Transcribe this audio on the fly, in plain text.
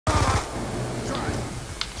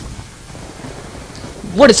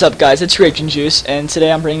What is up, guys? It's Raging Juice, and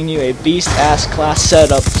today I'm bringing you a beast-ass class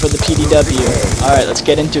setup for the PDW. Alright, let's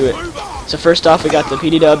get into it. So first off, we got the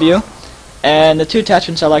PDW, and the two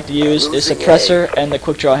attachments I like to use is suppressor and the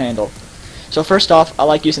quick draw handle. So first off, I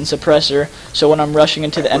like using suppressor, so when I'm rushing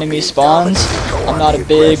into the enemy spawns, I'm not a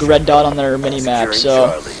big red dot on their mini-map,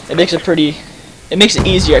 so it makes it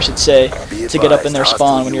easier, I should say, to get up in their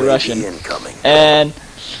spawn when you're rushing. And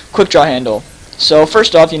quick draw handle. So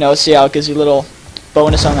first off, see how it gives you a little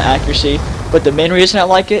bonus on the accuracy, but the main reason I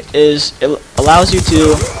like it is it allows you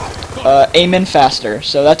to aim in faster.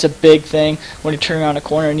 So that's a big thing when you turn around a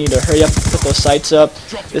corner and need to hurry up and put those sights up.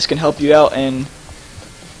 This can help you out and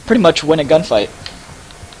pretty much win a gunfight.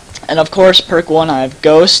 And of course, perk 1, I have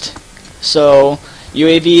Ghost. So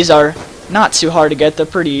UAVs are not too hard to get, they're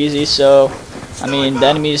pretty easy, so I mean the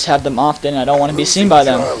enemies have them often, I don't want to be seen by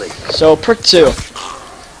them. So perk 2,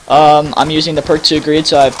 I'm using the perk 2 greed,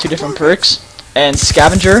 so I have 2 different perks. And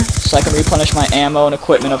Scavenger, so I can replenish my ammo and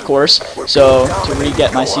equipment, of course, so to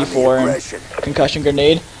re-get my C4 and concussion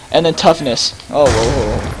grenade. And then Toughness,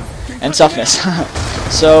 and Toughness.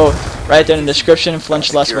 So right there in the description,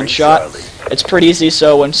 flinch less when shot. It's pretty easy,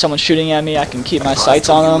 so when someone's shooting at me, I can keep my sights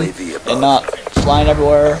on them and not flying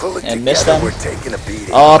everywhere and miss them.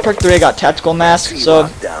 Perk 3, I got Tactical Mask, so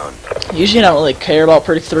usually I don't really care about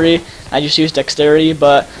perk 3, I just use Dexterity,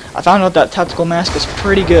 but I found out that Tactical Mask is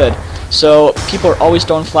pretty good. So people are always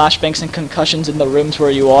throwing flashbangs and concussions in the rooms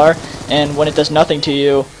where you are, and when it does nothing to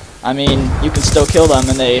you, I mean, you can still kill them,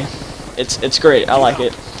 and it's great. I like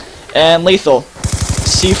it. And lethal,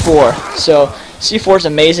 C4. So C4 is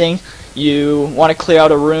amazing. You want to clear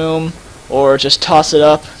out a room or just toss it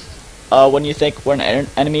up when you think where an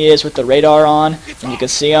enemy is with the radar on, and you can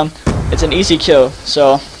see them. It's an easy kill.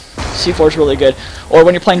 So C4 is really good. Or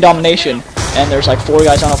when you're playing domination and there's like 4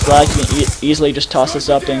 guys on a flag, you can easily just toss this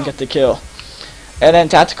up and get the kill. And then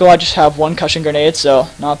tactical, I just have 1 concussion grenade, so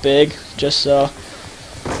not big, just so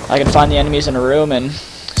I can find the enemies in a room and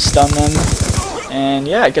stun them, and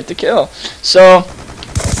yeah, get the kill. So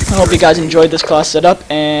I hope you guys enjoyed this class setup,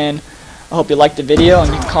 and I hope you liked the video,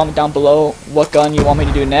 and you can comment down below what gun you want me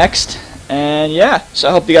to do next. And yeah, so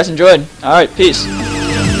I hope you guys enjoyed. Alright, peace.